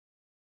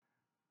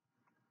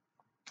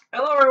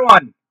Hello,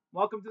 everyone.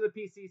 Welcome to the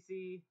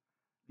PCC,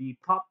 the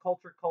Pop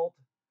Culture Cult,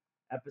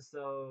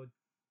 episode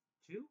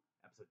two.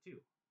 Episode two,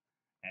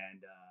 and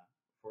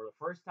for the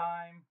first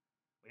time,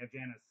 we have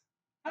Janice.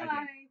 Hi, Jan.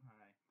 Hi.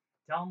 Hi.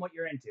 Tell them what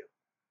you're into.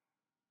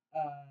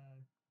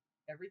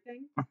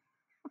 Everything.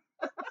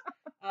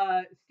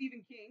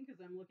 Stephen King, because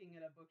I'm looking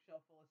at a bookshelf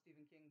full of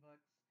Stephen King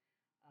books.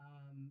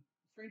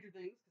 Stranger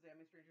Things, because I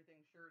have my Stranger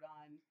Things shirt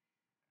on.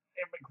 I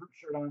have my group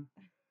shirt on.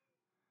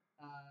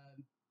 Um,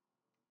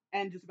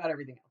 and just about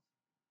everything else.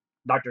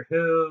 Doctor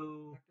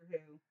Who. Doctor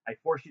Who. I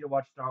forced you to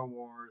watch Star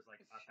Wars like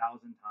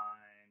 1,000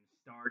 times.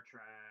 Star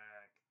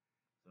Trek.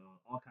 So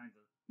all kinds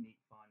of neat,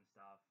 fun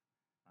stuff.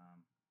 Um,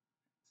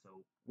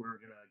 So we're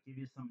gonna give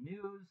you some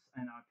news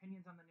and our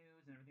opinions on the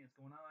news and everything that's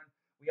going on.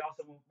 We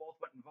also both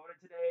went and voted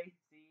today.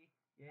 See,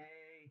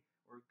 yay!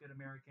 We're good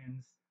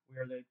Americans. We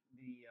are the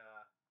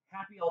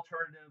happy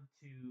alternative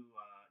to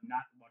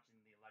not watching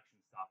the election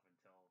stuff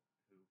until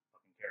who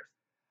fucking cares.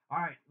 All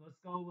right, let's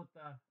go with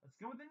the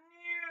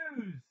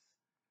news.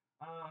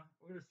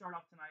 We're gonna start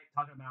off tonight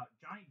talking about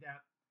Johnny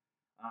Depp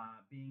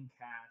being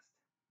cast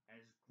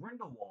as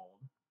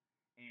Grindelwald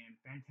and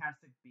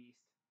Fantastic Beast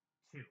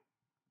 2.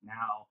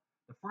 Now,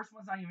 the first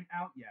one's not even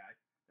out yet.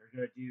 They're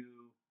going to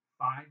do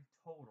five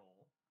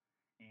total,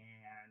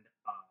 and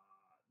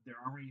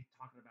they're already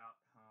talking about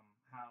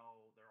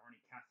how they're already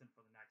casting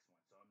for the next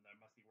one. So they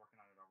must be working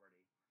on it already.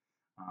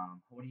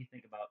 What do you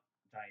think about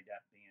Johnny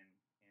Depp being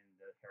in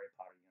the Harry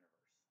Potter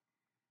universe?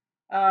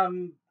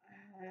 Um,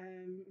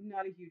 I'm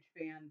not a huge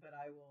fan, but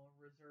I will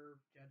reserve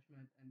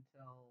judgment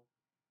until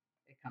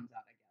it comes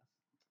out, I guess.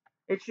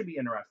 It should be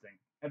interesting.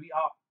 If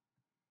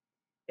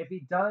he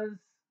does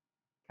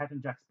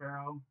Captain Jack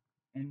Sparrow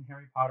in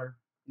Harry Potter,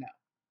 No.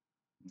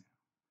 no.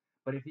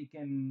 But if he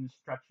can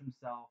stretch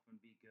himself and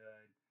be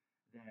good,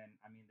 then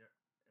I mean, if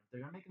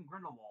they're gonna make him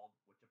Grindelwald,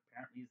 which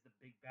apparently is the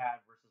big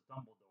bad versus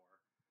Dumbledore,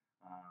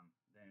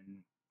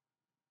 then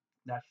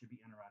that should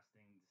be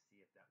interesting to see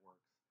if that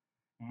works.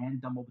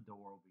 And Dumbledore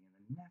will be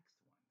in the next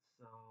one,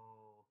 so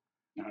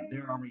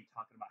they're already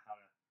talking about how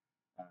to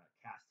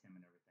cast him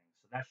and everything.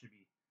 So that should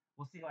be.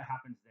 We'll see what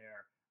happens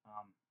there.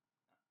 Um,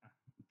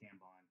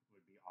 Gambon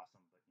would be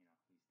awesome, but he's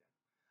dead.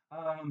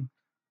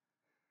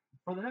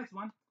 For the next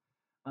one,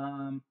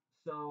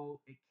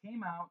 so it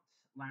came out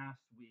last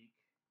week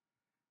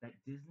that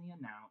Disney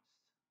announced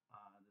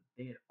that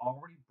they had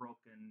already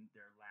broken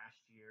their last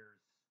year's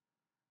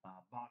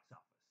box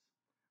office.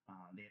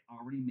 They had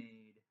already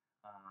made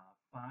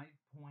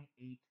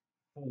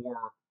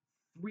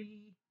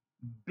 5.843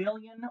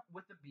 billion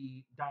with a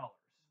B dollars.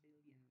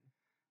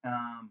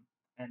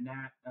 And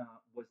that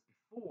was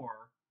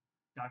before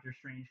Doctor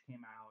Strange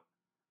came out,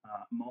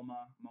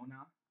 Mona,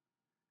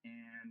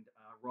 and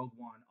Rogue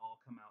One all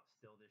come out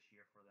still this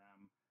year for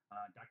them.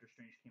 Doctor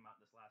Strange came out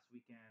this last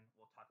weekend.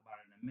 We'll talk about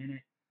it in a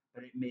minute,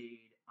 but it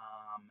made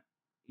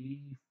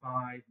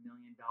 $85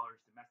 million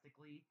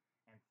domestically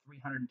and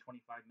 $325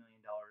 million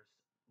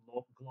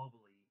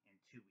globally in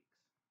 2 weeks.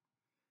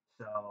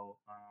 So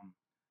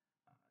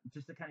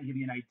just to kind of give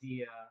you an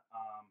idea,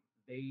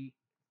 they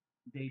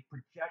they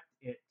project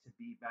it to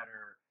be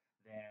better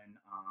than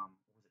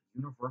was it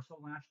Universal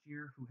last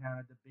year, who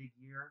had the big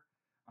year.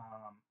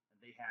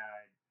 They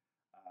had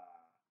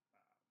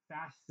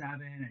Fast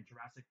Seven and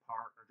Jurassic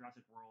Park or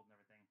Jurassic World and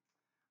everything.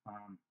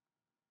 Um,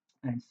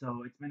 and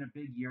so it's been a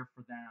big year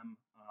for them.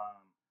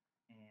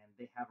 And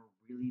they have a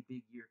really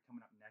big year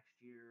coming up next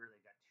year. They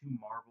got two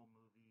Marvel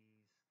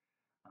movies.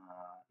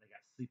 They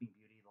got Sleeping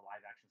Beauty, the live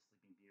action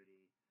Sleeping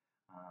Beauty.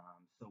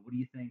 So what do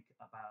you think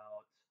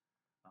about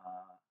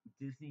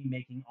Disney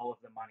making all of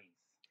the monies?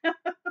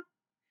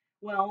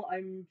 Well,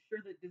 I'm sure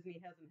that Disney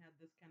hasn't had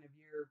this kind of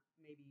year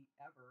maybe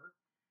ever.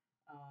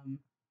 Um,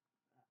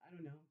 I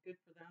don't know. Good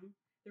for them.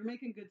 They're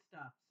making good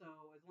stuff.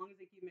 So as long as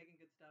they keep making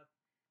good stuff,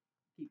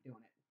 keep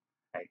doing it.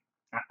 Hey,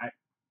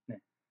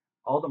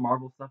 all the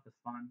Marvel stuff is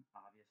fun.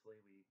 Obviously,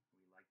 we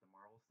like the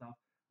Marvel stuff,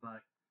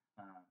 but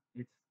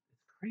it's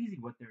crazy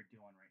what they're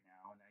doing right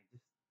now, and I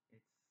just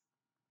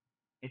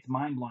it's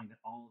mind blowing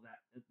that all of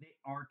that they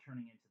are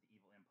turning into the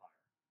evil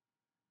empire.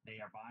 They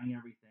are buying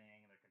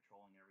everything, they're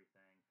controlling everything.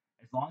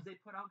 As long as they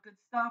put out good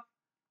stuff,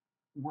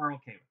 we're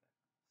okay with it.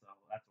 So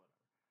that's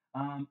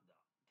whatever.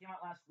 Came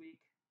out last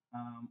week.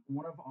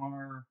 One of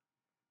our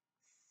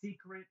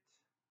secret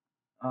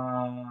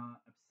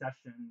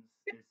obsessions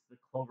is the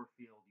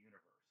Cloverfield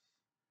universe.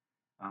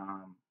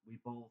 We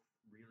both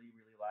really,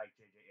 really like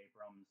J.J.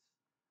 Abrams.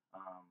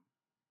 Um,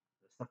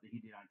 the stuff that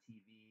he did on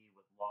TV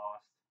with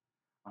Lost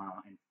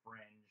and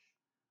Fringe,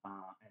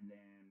 and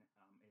then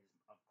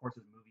of course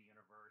his movie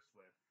universe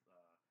with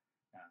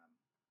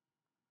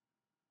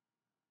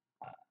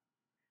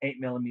 8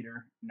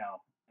 millimeter.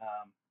 No,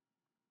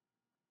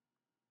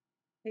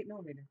 8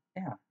 millimeter.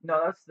 yeah,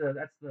 no, that's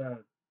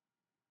the.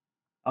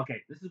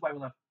 Okay, this is why we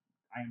left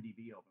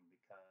IMDb open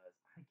because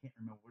I can't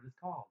remember what it's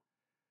called.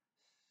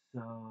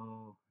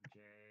 So J,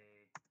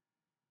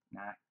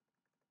 not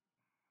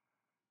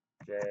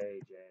J.J.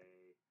 Abrams.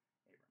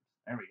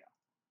 There we go.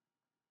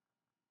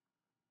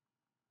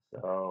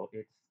 So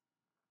it's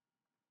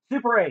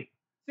Super 8.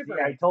 Super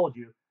See, I 8. told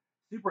you.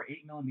 Super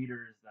 8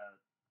 millimeters, the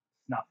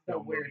snuff The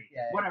film weird, movie.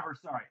 yeah, yeah. Whatever.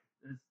 Sorry.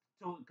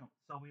 So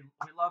we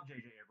love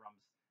J.J.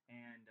 Abrams,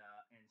 and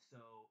so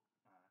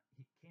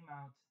he came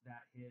out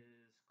that his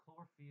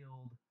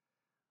Cloverfield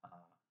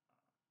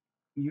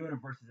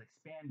universe is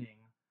expanding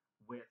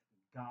with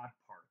God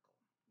Particle.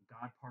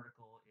 God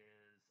Particle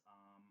is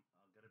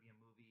going to be a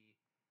movie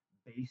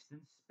based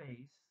in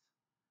space,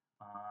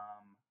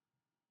 um,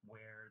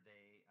 where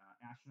they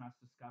astronauts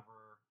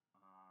discover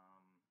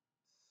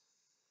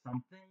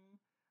something.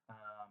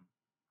 Um,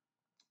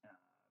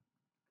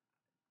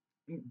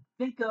 uh,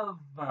 think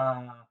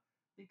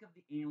of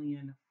the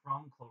alien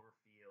from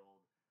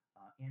Cloverfield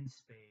in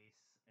space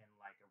in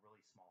like a really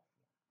small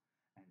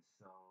form, and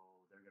so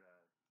they're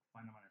gonna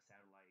find them on a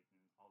satellite, and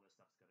all this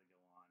stuff's gonna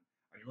go on.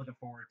 Are you looking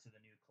forward to the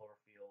new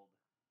Cloverfield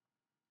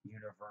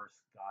universe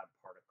God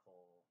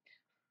Particle?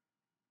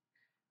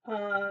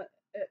 Uh,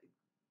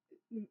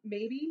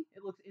 Maybe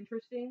it looks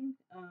interesting.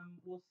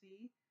 We'll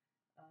see.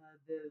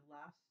 The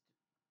last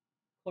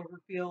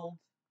Cloverfield,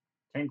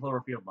 10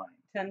 Cloverfield Lane.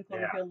 10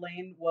 Yeah. Cloverfield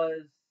Lane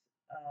was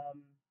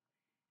um,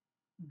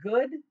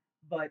 good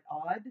but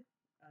odd.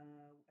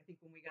 I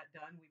think when we got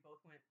done, we both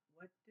went,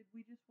 "What did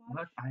we just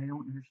What? watch?" I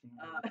don't understand.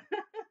 Uh,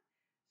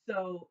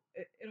 so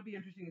it'll be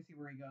interesting to see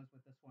where he goes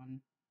with this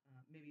one.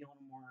 Maybe a little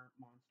more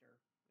monster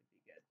would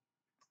be good.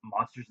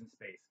 Monsters in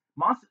space.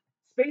 Monster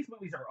space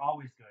movies are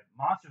always good.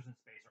 Monsters in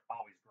space are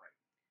always great,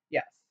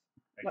 Yes.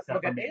 except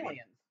Look for at maybe.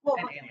 Aliens. Well,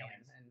 And look, Aliens.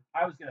 aliens. And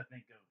I was gonna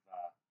think of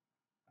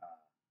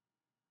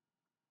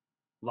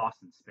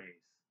Lost in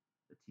Space.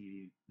 The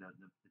TV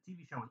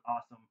show was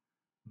awesome.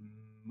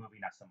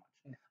 Movie not so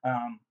much.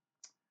 no.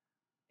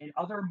 In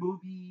other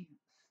movie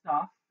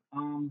stuff,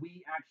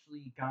 we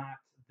actually got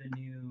the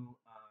new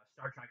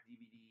Star Trek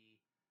DVD,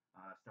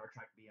 Star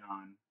Trek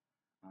Beyond,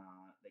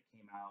 that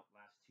came out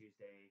last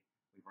Tuesday.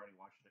 We've already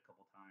watched it a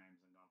couple times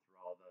and gone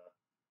through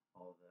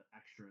all the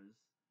extras.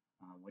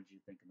 What did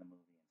you think of the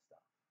movie and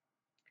stuff?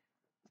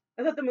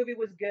 I thought the movie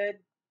was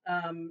good.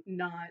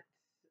 Not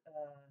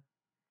uh,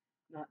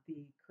 not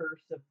the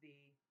curse of the,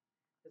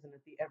 isn't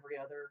it the every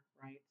other,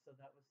 right? So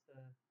that was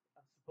the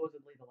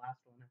supposedly the last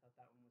one. I thought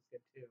that one was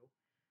good too,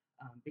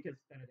 because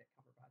Benedict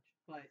Cumberbatch.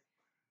 But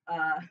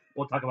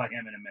We'll talk about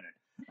him in a minute.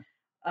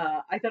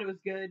 I thought it was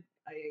good.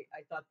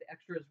 I thought the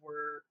extras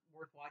were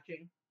worth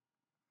watching.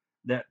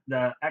 The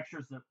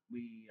extras that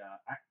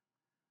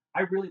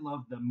I really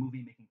love the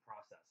movie making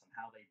process and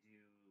how they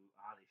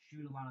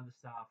shoot a lot of the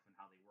stuff and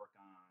how they work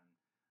on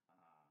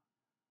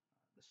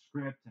the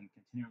script and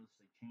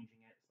continuously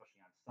changing it,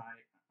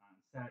 especially on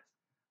set.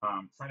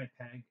 Simon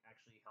Pegg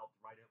actually helped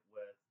write it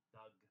with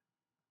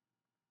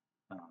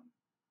um,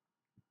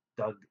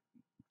 Doug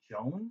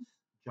Jones,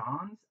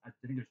 Johns. I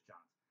think there's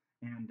Johns,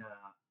 and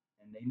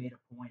they made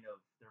a point of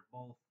they're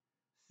both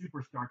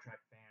super Star Trek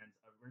fans,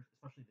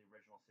 especially the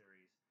original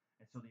series,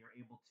 and so they are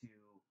able to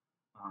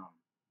um,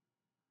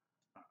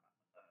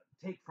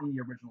 take from the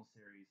original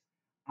series.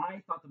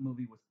 I thought the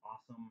movie was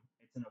awesome.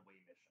 It's an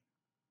away mission.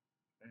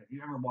 And if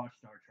you ever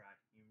watched Star Trek,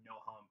 you know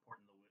how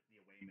important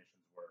the away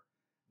missions were.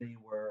 They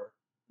were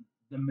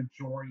the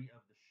majority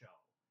of the show.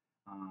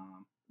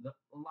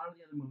 A lot of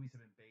the other movies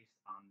have been based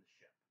on the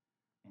ship,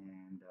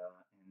 and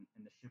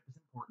the ship is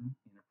important.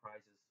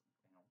 Enterprise is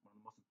one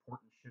of the most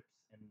important ships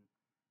in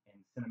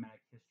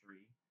cinematic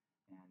history,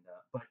 and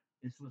but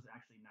this was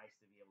actually nice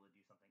to be able to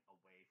do something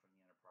away from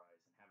the Enterprise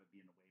and have it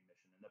be an away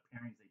mission. And the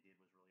pairings they did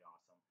was really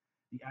awesome.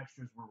 The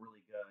extras were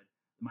really good.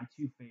 My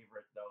two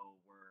favorite though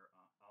were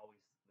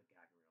always the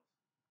gag reels.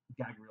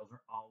 Gag reels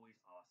are always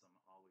awesome,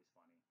 always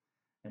funny.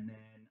 And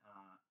then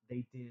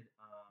they did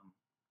a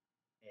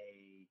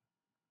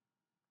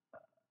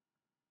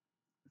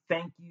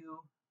thank you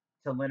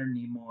to Leonard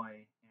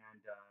Nimoy,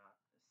 and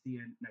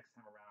see you next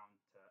time around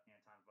to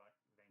Anton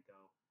Vanko,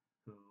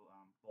 who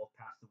both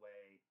passed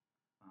away.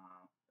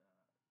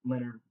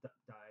 Leonard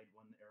died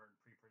when they were in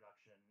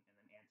pre-production, and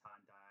then Anton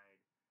died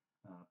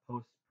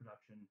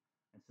post-production,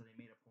 and so they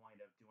made a point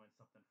of doing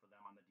something for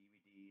them on the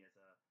DVD as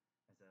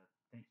a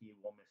thank you,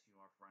 we'll miss you,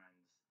 our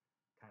friends,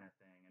 kind of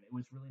thing. And it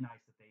was really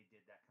nice that they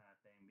did that kind of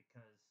thing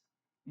because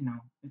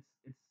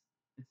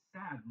it's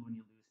sad when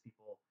you lose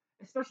people,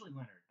 especially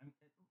Leonard. I mean,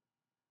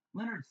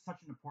 Leonard's such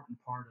an important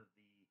part of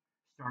the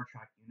Star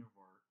Trek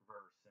universe,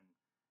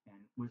 and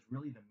was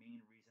really the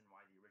main reason why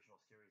the original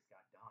series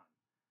got done.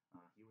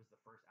 He was the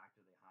first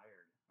actor they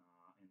hired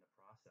in the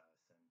process,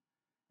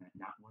 and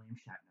not William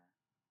Shatner.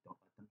 Don't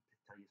let them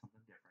tell you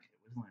something different.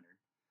 It was Leonard,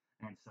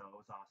 and so it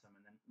was awesome.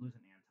 And then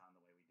losing Anton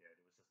the way we did,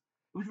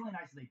 it was really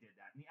nice that they did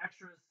that. And the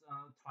extras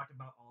talked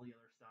about all the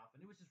other stuff,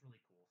 and it was just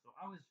really cool. So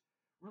I was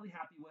really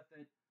happy with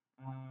it.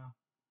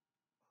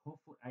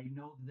 Hopefully, I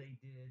know they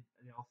did.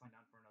 They all signed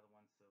on for another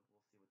one, so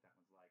we'll see what that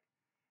one's like.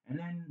 And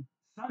then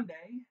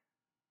Sunday,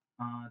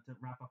 to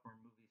wrap up our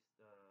movie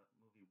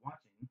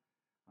watching,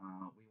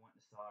 we went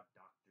and saw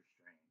Doctor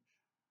Strange.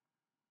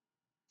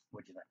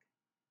 What'd you think?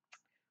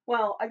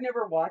 Well, I've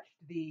never watched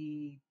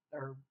the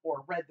or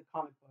read the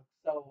comic book,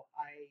 so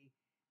I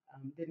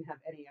didn't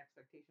have any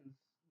expectations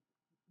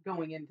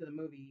going into the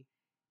movie.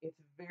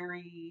 It's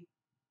very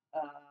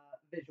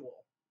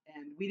visual,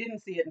 and we didn't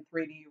see it in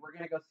 3D. We're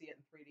gonna go see it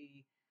in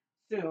 3D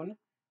soon.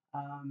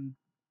 Um,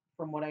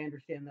 from what I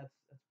understand, that's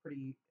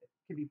pretty it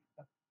can be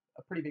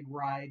a pretty big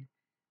ride.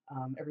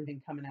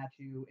 Everything coming at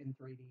you in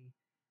 3D.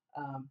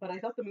 But I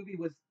thought the movie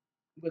was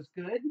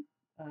good.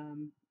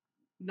 Um,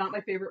 Not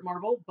my favorite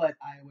Marvel, but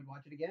I would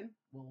watch it again.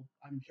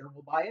 I'm sure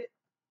we'll buy it.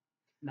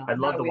 I'd Not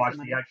love a to waste watch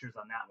of the money. extras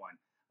on that one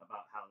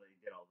about how they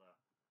did all the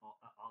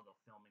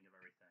filming of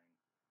everything.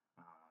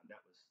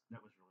 That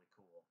was really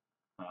cool.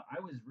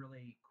 I was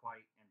really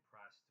quite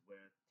impressed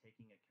with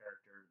taking a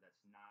character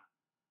that's not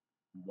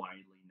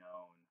widely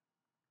known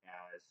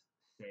as,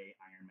 say,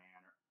 Iron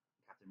Man or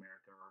Captain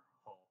America or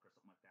Hulk or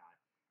something like that,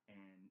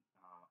 and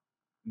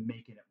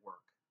making it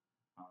work.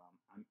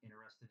 I'm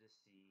interested to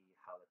see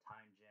how the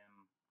time gem.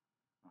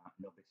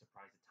 No big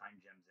surprise, the time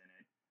gem's in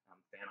it.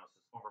 Thanos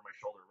is over my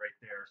shoulder right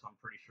there, so I'm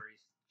pretty sure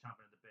he's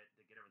chomping at the bit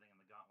to get everything in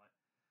the gauntlet.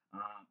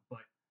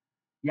 But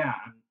yeah,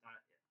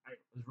 I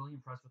was really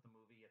impressed with the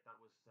movie. I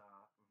thought it was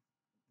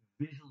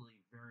visually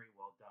very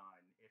well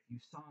done. If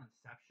you saw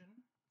Inception,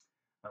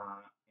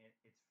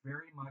 it's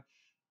very much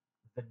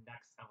the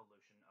next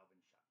evolution of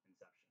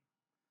Inception.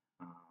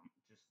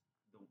 Just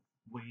the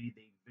way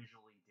they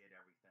visually did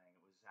everything,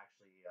 it was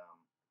actually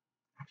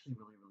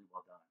really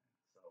well done.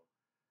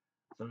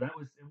 So that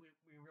was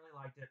we really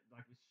liked it.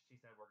 Like she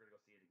said, we're gonna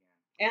go see it again.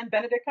 And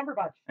Benedict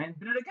Cumberbatch And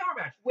Benedict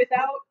Cumberbatch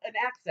without an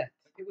accent.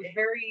 It was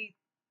very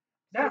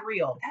that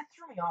surreal. that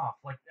threw me off.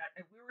 Like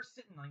we were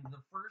sitting like the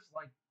first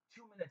like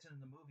 2 minutes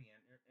into the movie, and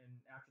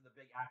after the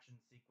big action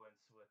sequence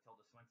with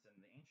Tilda Swinton,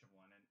 the ancient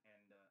one, and then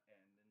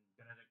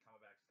Benedict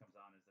Cumberbatch comes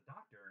on as the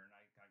doctor, and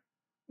I kind of,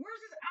 where's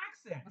his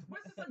accent?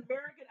 What's this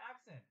American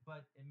accent?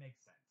 But it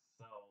makes sense.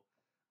 So,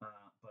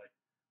 but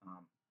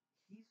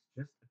he's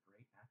just a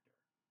great actor.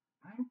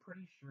 I'm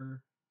pretty sure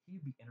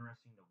he'd be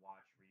interesting to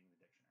watch reading the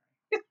dictionary.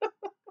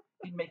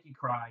 He'd make you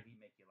cry. He'd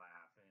make you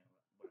laugh. And whatever.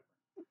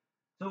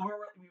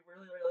 So we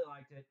really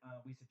liked it.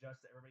 We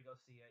suggest that everybody go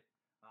see it.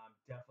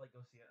 Definitely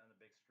go see it on the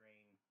big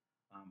screen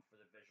for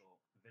the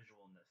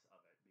visualness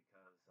of it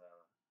because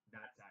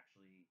that's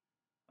actually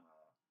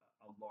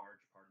a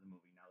large part of the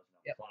movie. Now there's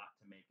enough Yep. plot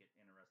to make it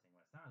interesting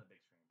when it's not on the big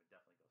screen, but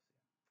definitely go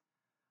see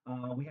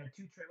it. We had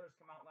 2 trailers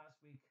come out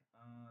last week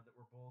that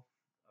were both.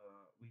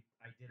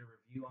 I did a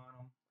review on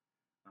them,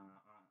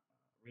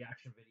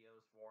 reaction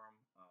videos for them.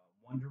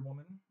 Wonder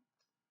Woman,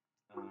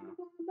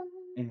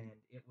 and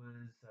it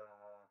was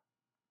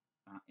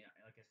yeah,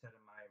 like I said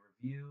in my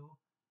review,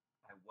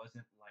 I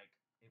wasn't like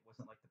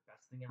the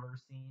best thing I've ever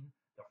seen.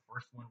 The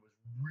first one was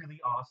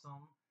really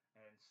awesome,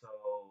 and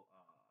so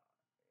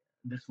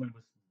this one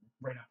was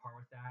right on par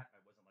with that. I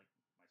wasn't like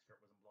my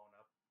skirt wasn't blown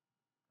up.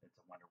 It's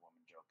a Wonder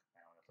Woman joke. I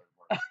don't know if it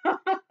works.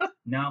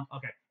 No,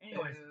 okay.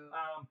 Anyways,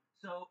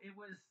 so it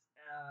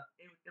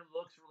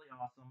looks really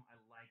awesome. I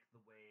like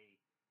the way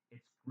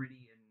it's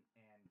gritty and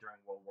during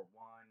World War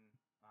One,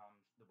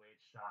 the way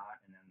it's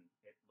shot, and then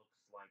it looks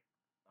like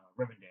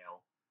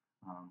Rivendell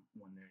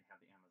when they have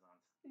the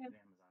Amazons. Yeah. The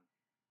Amazon.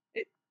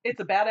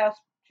 It's a badass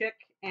chick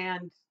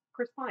and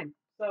Chris Pine.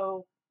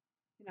 So,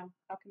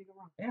 how can you go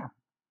wrong? Yeah,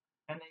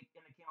 and they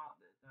came out.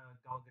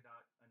 Gal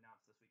Gadot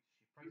announced this week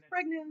she's She's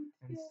pregnant,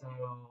 pregnant. and Yay. so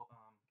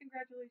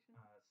Congratulations.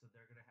 so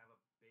they're gonna have a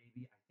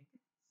baby. I think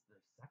it's the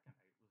second,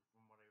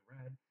 from what I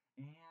read,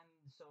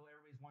 and so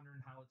everybody's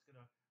wondering how it's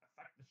gonna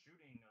affect the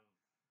shooting of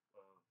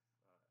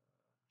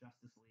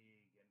Justice League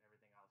and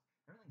everything else.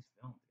 Everything's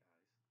filmed,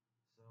 guys.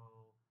 So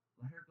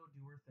let her go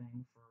do her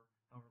thing for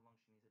however long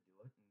she needs to do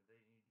it, and if they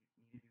need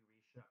to do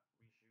reshoots,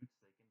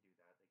 they can do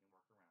that. They can work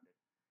around it.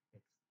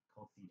 It's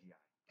called CGI.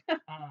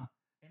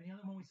 And the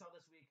other one we saw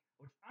this week,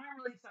 which I'm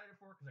really excited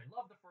for because I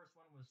love the first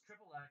one, was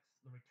Triple X,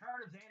 The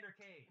Return of Xander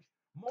Cage.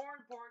 More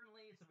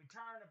importantly, it's the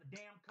return of the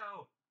damn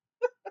code.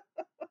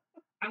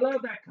 I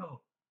love that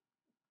code.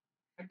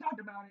 I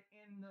talked about it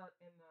in the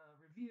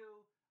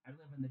review. I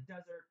live in the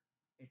desert.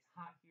 It's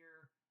hot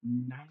here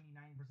 99%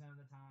 of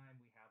the time.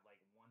 We have like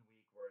 1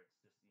 week where it's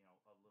just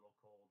a little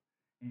cold,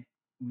 and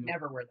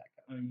never wear that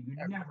coat. You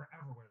never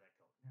ever wear that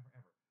coat. Never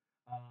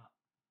ever.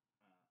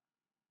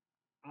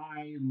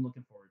 I'm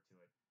looking forward to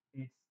it.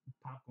 It's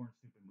popcorn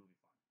stupid movie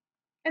fun.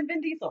 And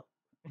Vin Diesel.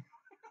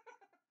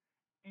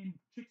 And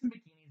chicks in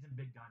bikinis and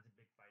big guns and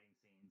big fighting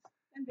scenes.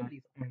 And Vin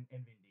Diesel. And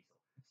Vin Diesel.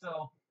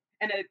 So.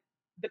 And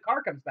the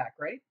car comes back,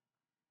 right?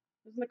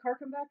 Doesn't the car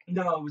come back?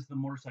 No, it was the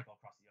motorcycle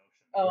across the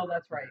ocean. Oh,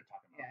 that's right.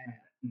 Talking about. Yeah.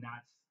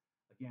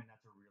 And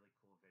that's a really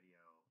cool video.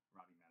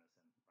 Robbie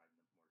Madison riding the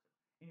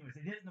motorcycle. Anyways,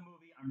 they did it in the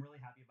movie. I'm really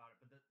happy about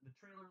it. But the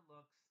trailer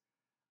looks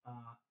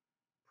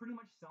pretty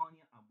much selling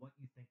you on what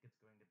you think it's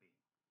going to be.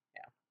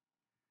 Yeah.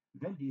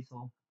 Vin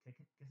Diesel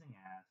kicking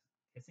ass.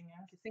 Kicking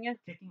ass.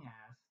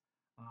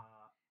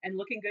 And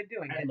looking good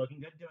doing it. And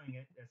looking good doing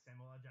it, as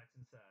Samuel L.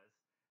 Jackson says.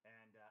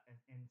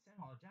 And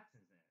Samuel L.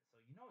 Jackson's in it,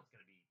 so it's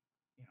gonna be,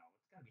 it's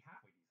gotta be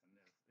halfway decent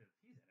if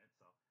he's in it.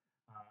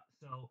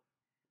 So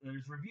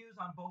there's reviews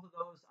on both of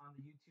those on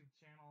the YouTube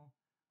channel,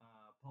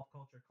 Pulp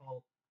Culture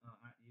Cult on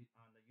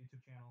the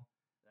YouTube channel,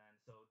 and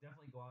so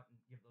definitely go out and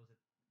give those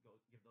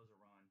a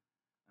run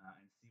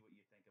and see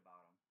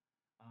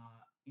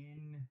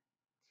in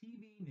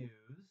TV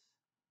news,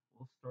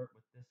 we'll start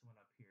with this one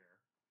up here.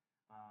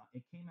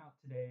 It came out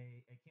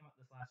today. It came out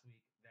this last week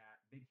that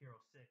Big Hero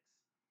 6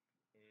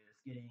 is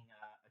getting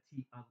a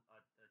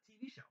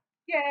TV show.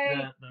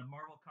 Yay! The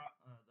Marvel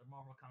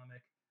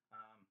comic.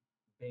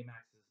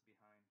 Baymax is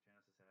behind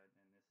Janice's head,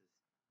 and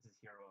this is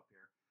Hero up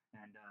here,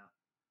 and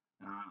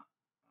uh,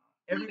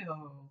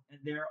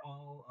 and they're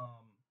all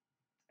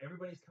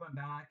everybody's coming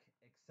back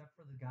except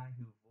for the guy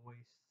who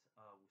voiced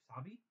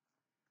Wasabi,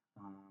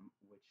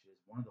 which is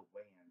one of the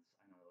Wayans.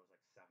 I know there was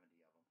like 70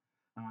 of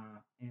them.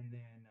 And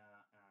then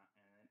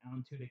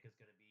Alan Tudyk is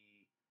going to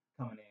be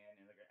coming in,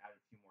 and they're going to add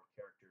a few more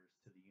characters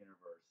to the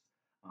universe.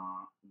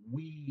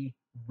 We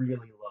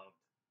really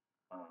loved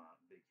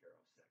Big Hero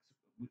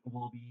 6.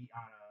 We'll be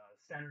on a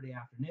Saturday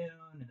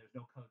afternoon, and there's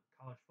no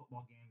college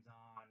football games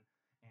on,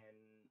 and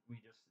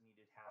we just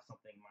needed to have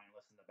something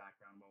mindless in the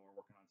background while we're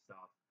working on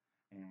stuff.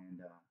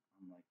 And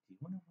I'm like, do you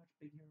want to watch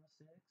Big Hero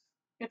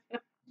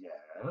 6?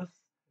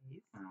 Yes.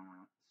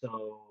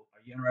 So,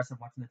 are you interested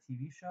in watching the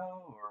TV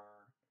show,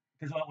 or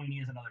because what we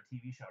need is another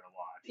TV show to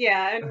watch?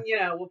 Yeah, and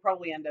we'll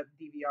probably end up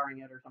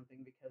DVRing it or something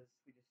because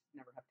we just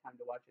never have time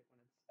to watch it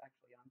when it's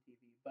actually on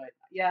TV. But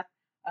yeah,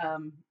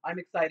 I'm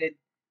excited.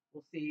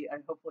 We'll see.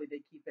 Hopefully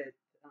they keep it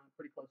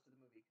pretty close to the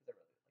movie because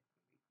I really like the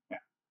movie.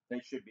 Yeah,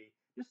 they should be.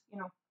 Just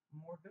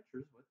more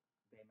adventures with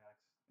Baymax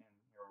and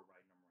Hero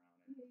riding them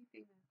around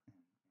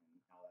and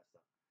all that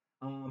stuff.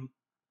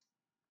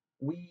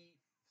 We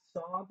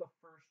saw the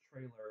first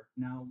trailer.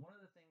 Now, one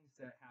of the things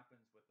that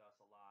happens with us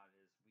a lot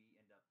is we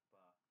end up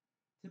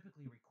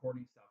typically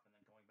recording stuff and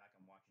then going back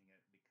and watching it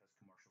because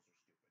commercials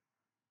are stupid.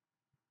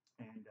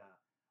 And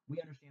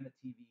we understand that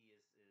TV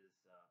is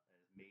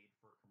made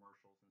for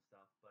commercials and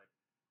stuff, but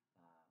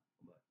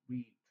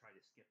we try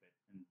to skip it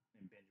and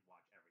binge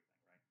watch everything,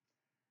 right?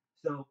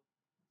 So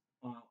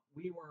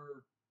we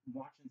were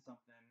watching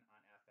something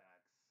on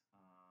FX,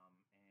 and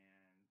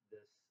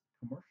this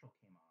commercial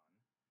came on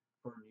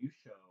for a new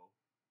show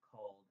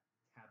called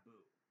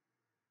Taboo.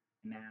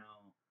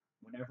 Now,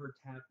 whenever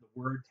the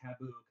word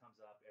taboo comes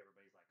up,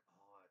 everybody's like,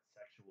 "Oh, it's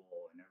sexual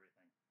and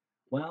everything."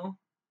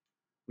 Well,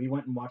 we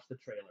went and watched the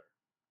trailer.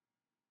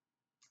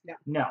 Yeah.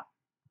 No,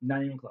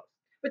 not even close.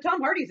 But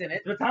Tom Hardy's in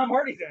it. But Tom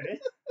Hardy's in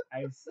it.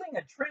 I'm seeing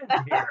a trend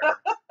here.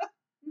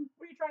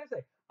 What are you trying to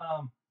say?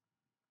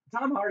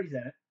 Tom Hardy's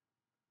in it.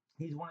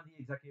 He's one of the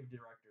executive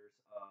directors,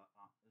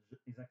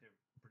 executive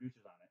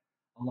producers on it,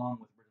 along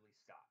with Ridley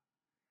Scott.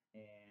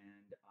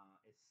 And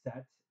it's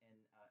set in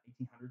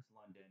 1800s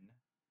London.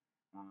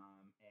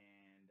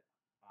 And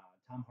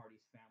Tom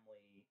Hardy's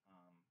family,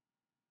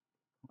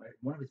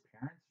 one of his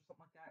parents or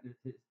something like that,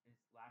 his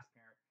last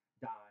parent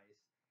dies,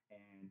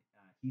 and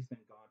he's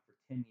been gone for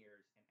 10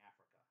 years in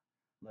Africa,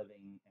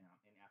 living in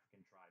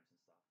African tribes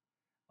and stuff.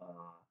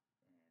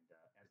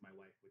 As my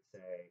wife would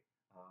say,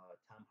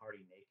 Tom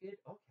Hardy naked?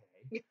 Okay.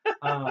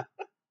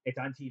 It's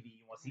on TV.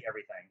 You won't see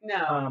everything.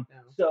 No.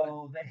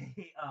 So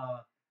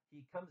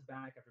he comes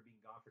back after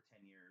being gone for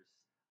 10 years.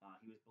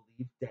 He was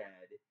believed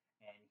dead,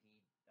 and he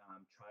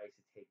tries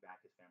to take back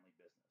his family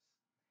business.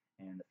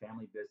 And the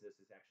family business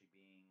is actually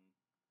being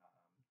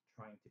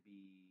trying to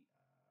be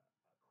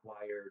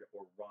acquired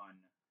or run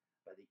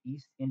by the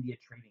East India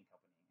Trading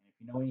Company. And if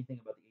you know anything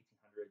about the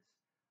 1800s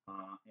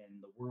in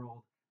the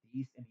world, the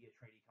East India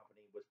Trading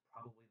Company was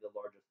probably the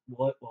largest.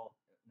 Well,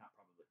 not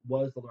probably,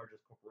 was the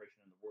largest corporation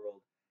in the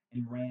world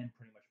and ran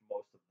pretty much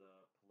most of the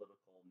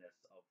politicalness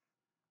of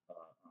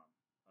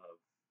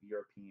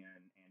European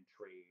and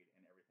trade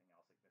and everything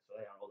else like this. So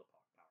they had all the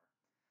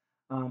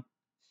power.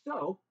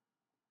 So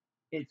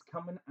it's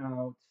coming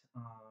out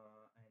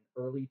in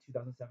early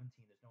 2017.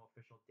 There's no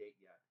official date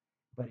yet,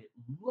 but it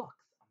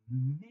looks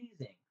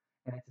amazing,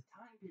 and it's a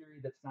time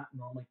period that's not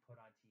normally put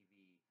on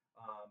TV.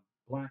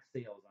 Black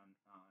Sails on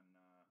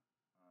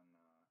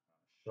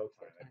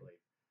Showtime, I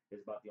believe, is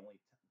about the only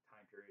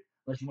time period,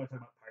 unless you want to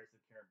talk about Pirates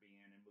of the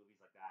Caribbean and movies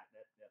like that.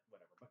 That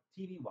whatever. But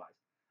TV wise,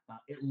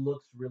 it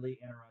looks really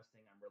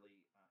interesting. I'm really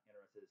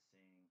interested in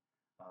seeing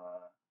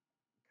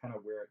kind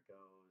of where it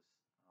goes,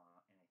 and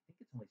I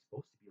think it's only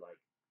supposed to be like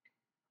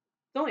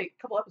it's only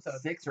a couple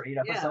episodes, 6 or 8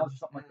 episodes or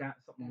something like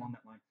that, something along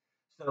that line.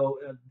 So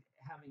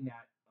having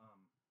that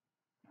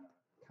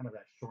kind of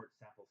that short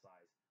sample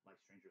size,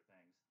 like Stranger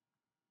Things,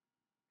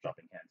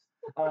 jumping heads.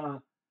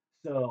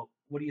 So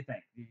what do you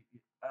think?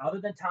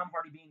 Other than Tom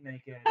Hardy being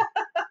naked,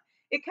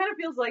 it kind of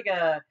feels like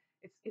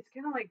it's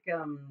kind of like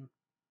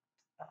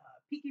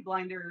Peaky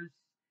Blinders,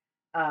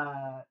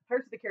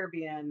 Pirates of the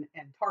Caribbean,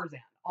 and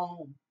Tarzan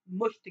all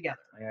mushed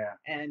together. Yeah.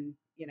 And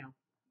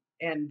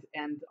and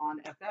on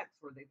FX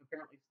where they've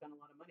apparently spent a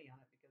lot of money on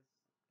it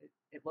because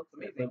it looks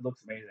amazing. It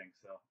looks amazing.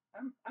 So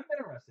I'm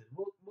interested.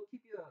 We'll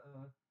keep you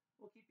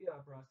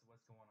abreast of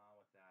what's going on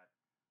with that.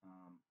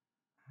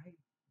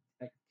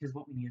 Because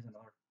what we need is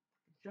another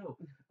show.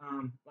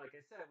 Like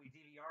I said, we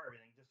DVR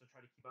everything just to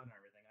try to keep up on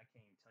everything. I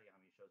can't even tell you how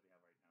many shows we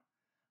have right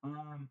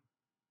now.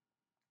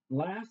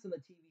 Last in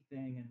the TV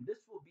thing, and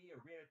this will be a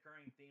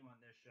reoccurring theme on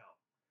this show.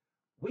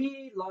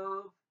 We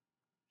love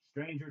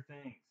Stranger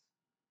Things.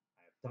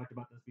 I have talked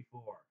about this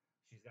before.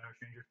 She's got her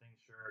Stranger Things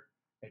shirt.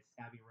 It's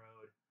Abbey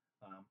Road,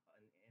 in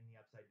the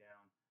Upside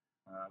Down,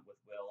 with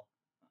Will.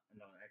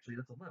 No, actually,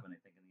 that's 11. I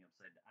think in the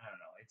Upside Down. I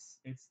don't know. It's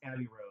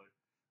Abbey Road.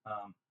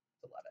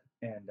 It's 11.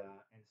 And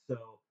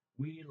so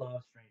we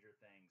love Stranger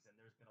Things, and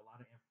there's been a lot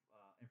of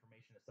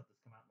information and stuff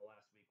that's come out in the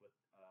last week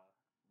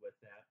with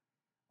that.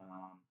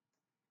 Um,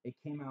 it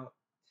came out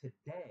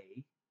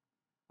today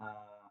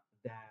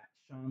that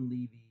Sean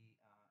Levy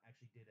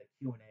actually did a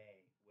Q&A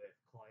with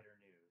Collider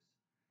News,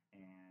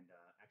 and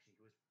actually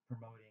he was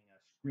promoting a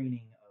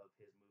screening of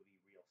his movie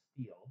Real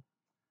Steel,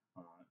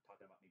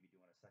 talking about maybe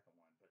doing a second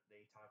one. But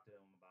they talked to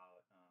him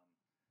about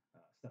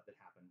stuff that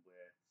happened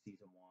with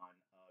season 1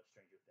 of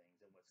Stranger Things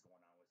and what's going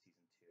on with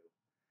season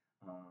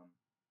 2. Um,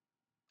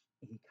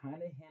 he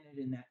kind of hinted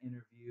in that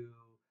interview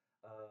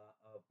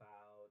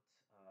about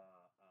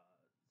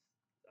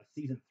a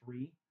season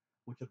 3,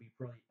 which will be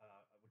pretty,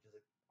 which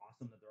is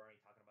awesome that they're already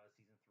talking about a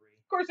season 3.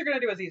 Of course, they're going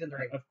to do a season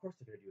 3. Of course,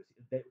 they're going to do a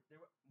season.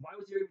 Why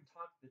was there even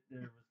talk that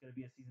there was going to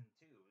be a season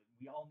 2?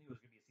 We all knew it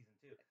was going to be a season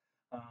 2.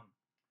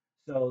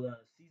 So the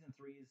season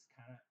 3 is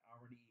kind of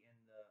already in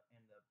the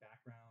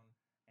background,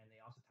 and they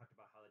also talked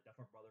about how the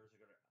Duffer Brothers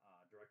are going to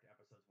direct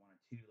episodes 1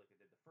 and 2 like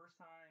they did the first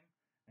time,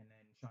 and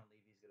then Sean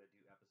Levy's going to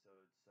do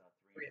episodes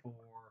 3 and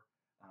 4.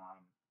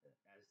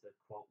 As the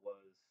quote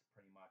was,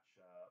 pretty much,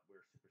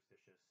 we're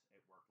superstitious. It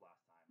worked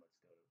last time. Let's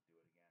go do it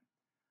again.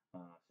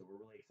 So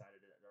we're really excited.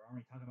 They're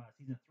already talking about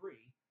season 3,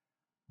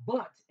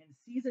 but in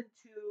season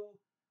 2,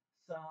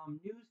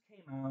 some news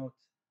came out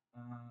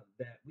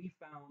that we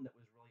found that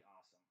was really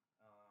awesome.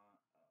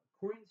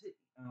 According to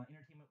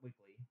Entertainment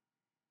Weekly,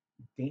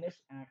 Danish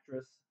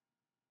actress,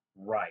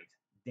 right,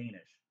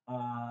 Danish,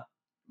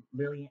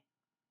 Lena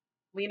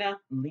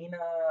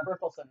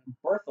Bertelsen,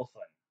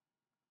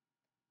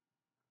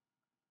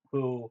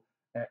 who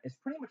is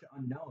pretty much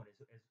unknown as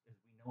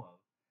we know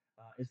of,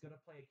 is going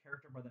to play a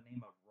character by the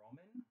name of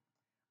Roman.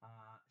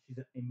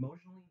 She's an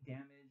emotionally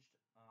damaged,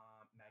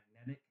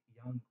 magnetic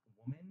young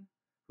woman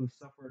who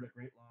suffered a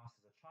great loss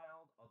as a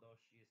child. Although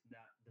she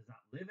does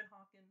not live in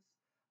Hawkins,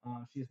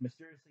 she is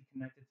mysteriously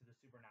connected to the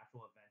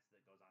supernatural events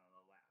that goes on in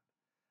the lab.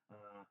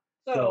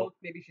 So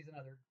maybe she's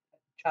another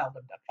child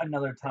abduction.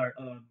 Another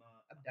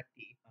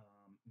abductee.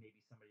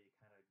 Maybe somebody to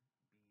kind of be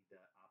the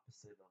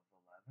opposite of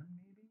 11,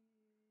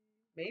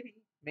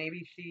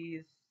 Maybe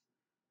she's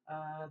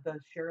the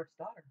sheriff's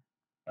daughter.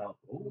 Oh,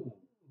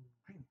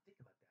 I didn't think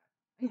about that.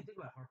 I didn't think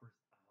about Harper's.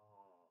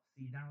 Oh,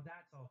 see, now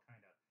that's all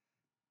kind of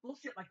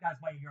bullshit. Like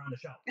that's why you're on the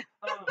show.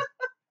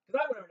 Because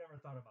I would have never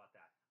thought about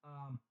that.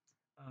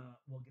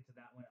 We'll get to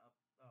that one.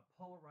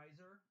 Paul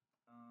Reiser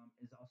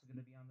is also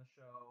going to be on the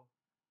show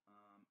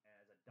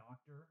as a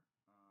doctor.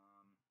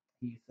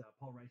 He's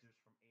Paul Reiser's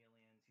from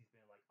Aliens. He's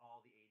been like all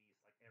the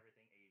 '80s, like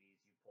everything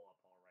 '80s. You pull up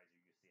Paul Reiser,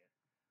 you see it.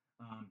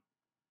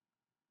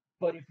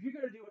 But if you're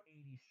going to do an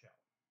 '80s show,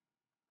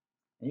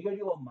 and you're going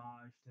to do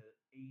homage to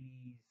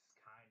 '80s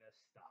kind of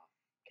stuff,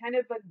 kind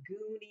of a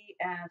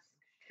Goonie-esque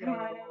show,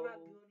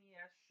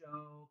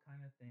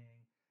 kind of thing,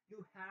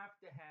 you have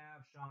to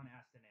have Sean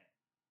Astin in it.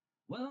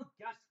 Well,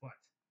 guess what?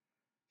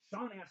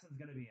 Sean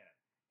Astin's going to be in it.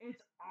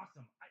 It's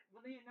awesome.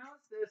 When they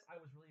announced this, I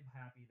was really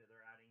happy that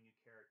they're adding new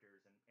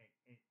characters and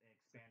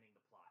expanding the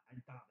plot. I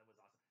thought that was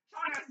awesome.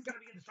 Sean Astin's going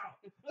to be in the show.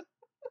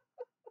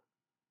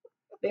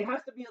 There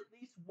has to be at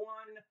least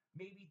one,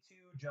 maybe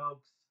 2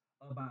 jokes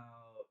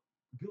about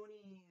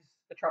Goonies,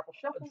 the Truffle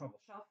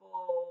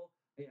Shuffle.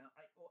 Yeah,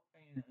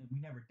 and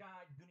we never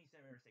died. Goonies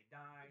never say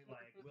die.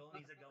 Like Will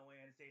needs to go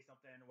in and say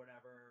something or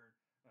whatever.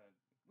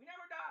 We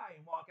never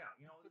die and walk out.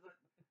 It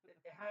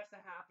has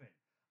to happen.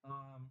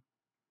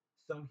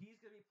 So he's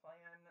gonna be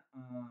playing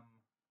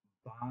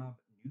Bob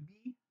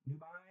Newby,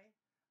 a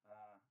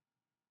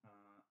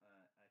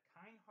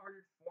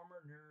kind-hearted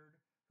former nerd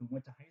who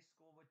went to high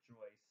school with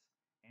Joyce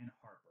and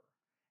Harper,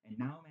 and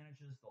now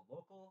manages the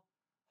local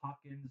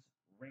Hawkins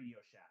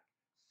Radio Shack.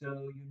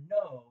 So you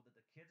know that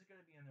the kids are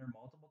going to be in there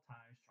multiple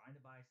times trying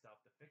to buy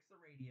stuff to fix the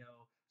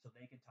radio so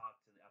they can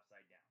talk to the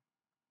Upside Down.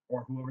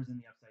 Or whoever's in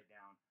the Upside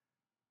Down.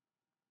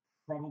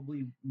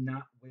 Probably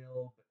not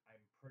Will, but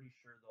I'm pretty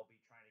sure they'll be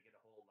trying to get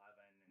a hold of 11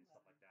 and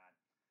stuff like that.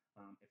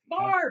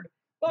 Barb!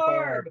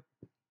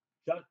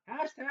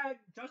 Hashtag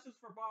justice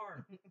for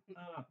Barb.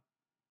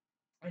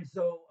 And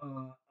so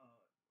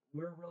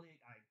we're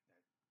really,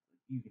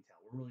 you can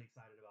tell, we're really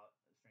excited about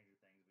Stranger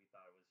Things. We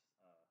thought it was,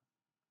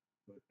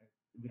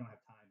 we don't have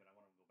time, but I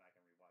want to go back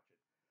and rewatch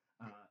it.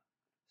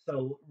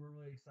 So we're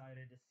really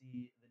excited to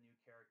see the new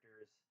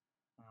characters.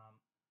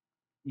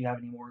 You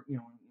have any more,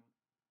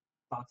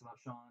 thoughts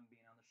about Sean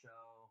being on the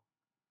show?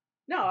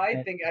 No, I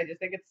just think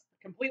it's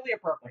completely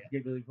appropriate.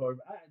 It's completely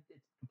appropriate.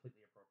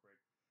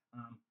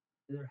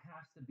 There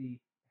has to be,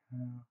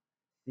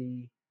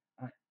 if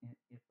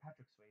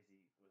Patrick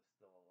Swayze was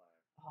still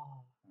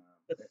alive.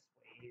 The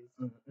Sways.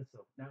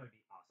 So that would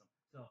be awesome.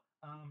 So,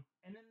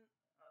 and then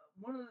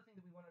one of the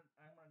things I wanted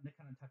to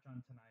kind of touch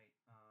on tonight,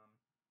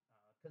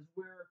 because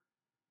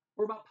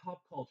we're about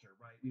pop culture,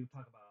 right? We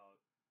talk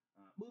about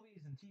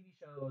movies and TV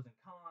shows and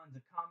cons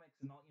and comics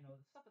and all, the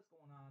stuff that's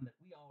going on that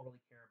we all really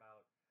care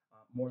about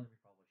more than we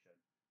probably should.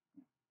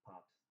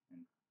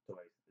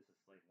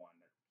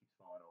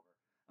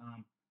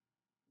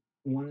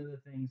 one of the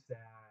things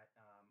that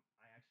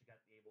I actually got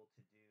able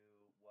to do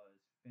was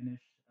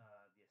finish the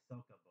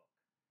Ahsoka book.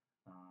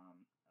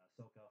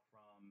 Ahsoka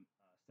from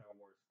Star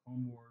Wars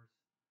Clone Wars,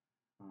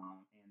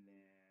 and then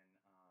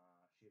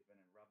she has been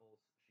in Rebels.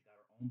 She got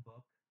her own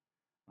book.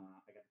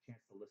 I got the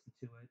chance to listen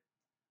to it.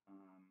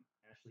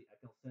 Ashley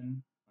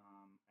Eccleston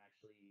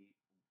actually read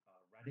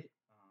it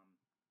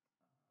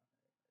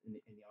in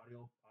the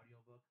audio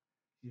book.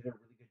 She did a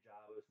really good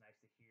job. It was nice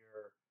to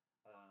hear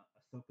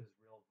Ahsoka's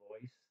real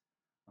voice.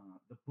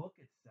 The book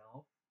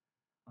itself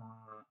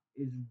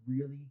is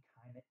really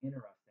kind of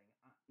interesting.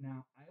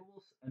 Now, I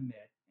will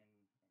admit, and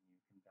you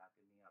can back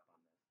me up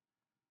on this,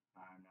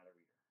 I'm not a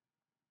reader.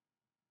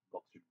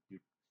 Books are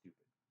stupid.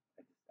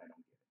 I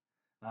don't get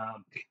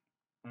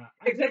it.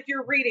 Except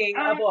you're reading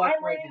a book I'm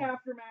right reading now.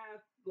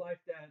 Aftermath,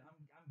 Life Dead.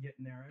 I'm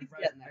getting there. He's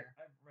getting there.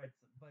 I've read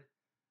some, but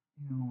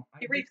you know,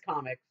 He reads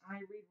comics.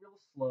 I read real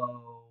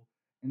slow,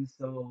 and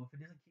so if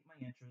it doesn't keep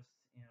my interest,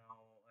 you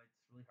know,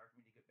 it's really hard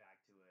for me to get back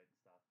to it and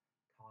stuff.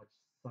 College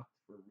sucked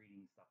for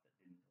reading stuff that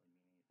didn't really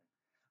mean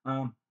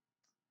anything.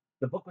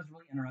 The book was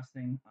really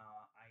interesting.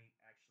 I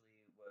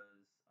actually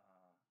was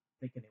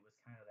thinking it was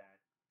kind of that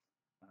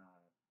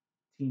uh,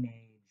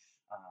 teenage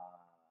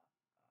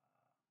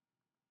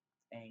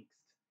angst.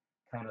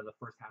 Kind of the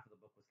first half of the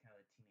book was kind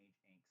of the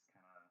teenage angst,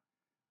 kind of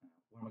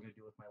what am I going to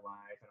do with my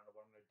life? I don't know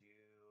what I'm going to do.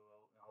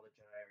 All the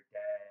Jedi are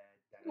dead.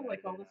 Kind of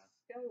like all the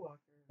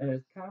Skywalkers. And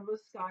it's kind of a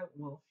sky.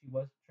 Well, she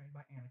was trained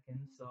by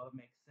Anakin, so it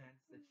makes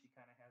sense that she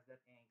kind of has that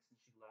angst, and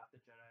she left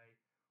the Jedi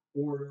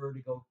Order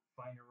to go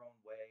find her own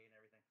way and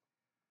everything.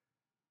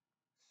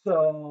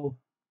 So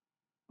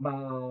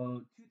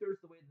about 2/3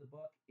 of the way to the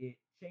book, it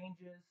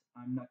changes.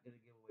 I'm not going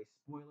to give away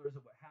spoilers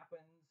of what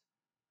happens,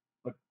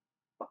 but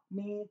fuck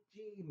me,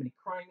 gee, many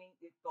criming.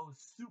 It goes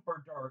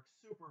super dark,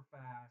 super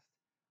fast,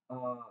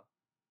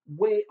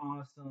 way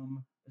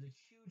awesome. There's a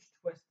huge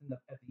twist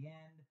at the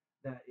end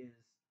that is,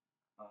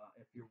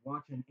 if you're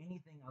watching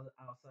anything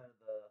outside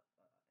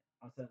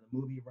of the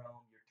movie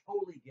realm, you're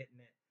totally getting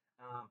it.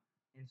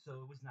 And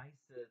so it was nice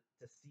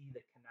to see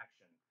the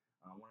connection.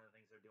 One of the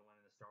things they're doing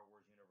in the Star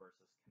Wars universe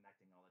is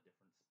connecting all the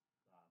different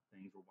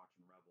things. We're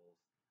watching Rebels,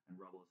 and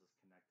Rebels is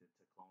connected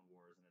to Clone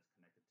Wars, and it's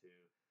connected to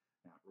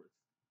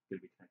it's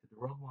going to be connected to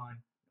Rogue One.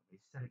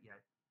 Nobody said it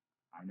yet.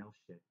 I know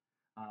shit.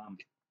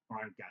 Or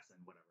I'm guessing,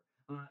 whatever.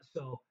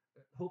 So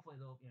hopefully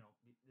they're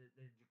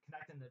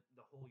connecting the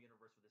whole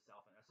universe with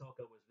itself. And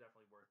Ahsoka was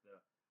definitely worth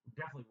the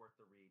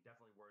read,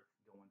 definitely worth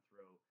going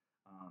through.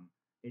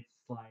 It's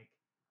like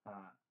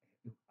I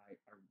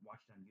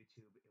watched it on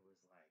YouTube. It was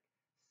like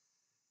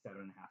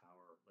 7.5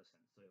 hour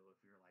listen. So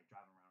if you're like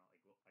driving around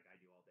like I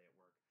do all day at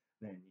work,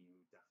 then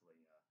it's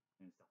definitely worth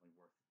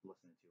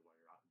listening to while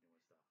you're out doing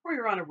stuff. Or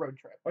you're on a road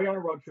trip. Or you're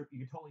on a road trip, you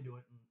can totally do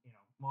it. And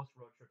most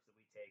road trips that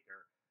we take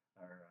are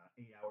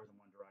 8 hours in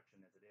one direction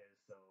as it is,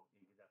 so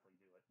you can definitely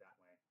do it that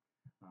way.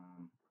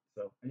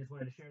 So I just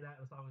wanted to share that.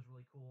 I thought it was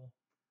really cool.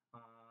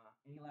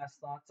 Any last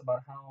thoughts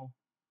about how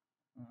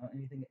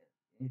anything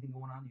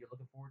going on that you're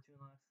looking forward to in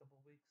the next couple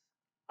of weeks?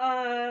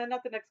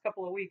 Not the next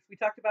couple of weeks. We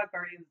talked about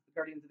Guardians of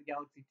the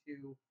Galaxy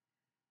 2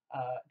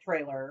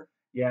 trailer.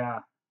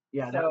 Yeah,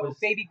 so that was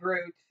Baby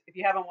Groot. If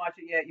you haven't watched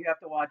it yet, you have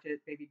to watch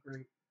it. Baby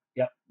Groot.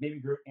 Yep, Baby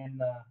Groot and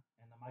the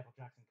Michael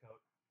Jackson coat.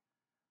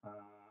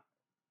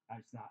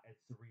 It's not.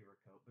 It's the Reaver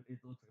coat, but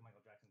it looks like a Michael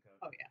Jackson coat.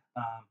 Oh yeah.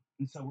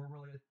 And so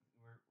we're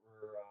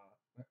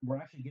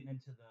actually getting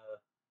into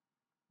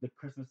the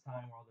Christmas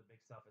time where all the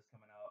big stuff is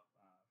coming out.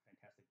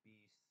 Fantastic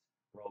Beasts,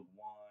 Rogue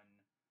One.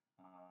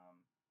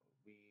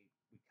 We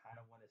kind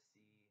of want to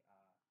see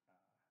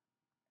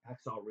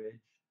Hacksaw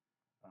Ridge.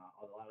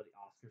 A lot of the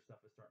Oscar stuff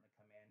is starting to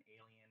come in.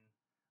 Alien,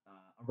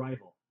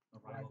 Arrival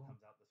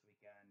comes out this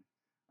weekend.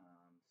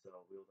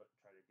 So we'll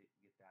try to get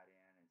that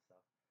in and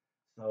stuff.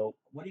 So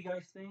what do you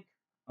guys think?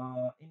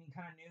 Any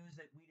kind of news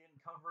that we didn't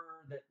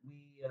cover that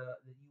you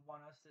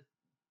want us to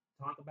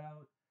talk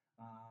about?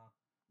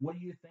 What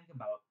do you think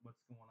about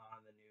what's going on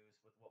in the news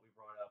with what we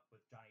brought up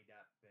with Johnny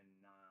Depp and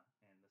the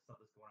stuff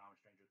that's going on with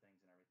Stranger Things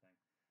and everything?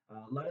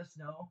 Let us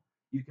know.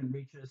 You can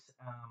reach us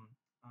on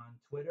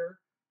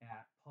Twitter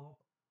at pop.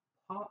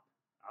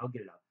 I'll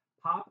get it up.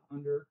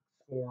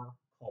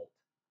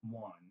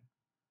 Pop_cult1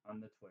 on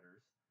the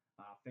Twitters.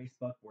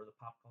 Facebook, we're the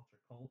Pop Culture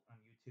Cult. On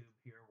YouTube,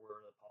 here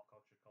we're the Pop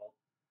Culture Cult.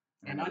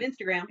 And on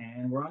Instagram.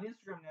 And we're on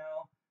Instagram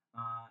now.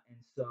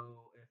 And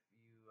so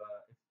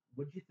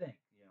what did you think?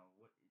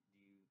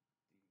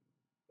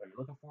 Are you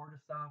looking forward to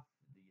stuff?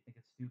 Do you think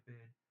it's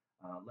stupid?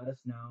 Let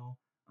us know.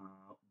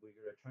 We're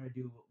gonna try to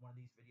do one of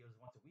these videos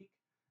once a week,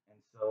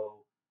 and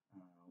so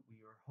we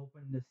are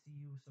hoping to see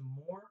you some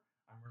more.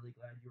 I'm really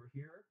glad you were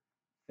here.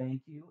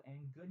 Thank you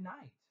and good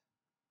night.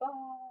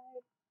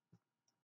 Bye.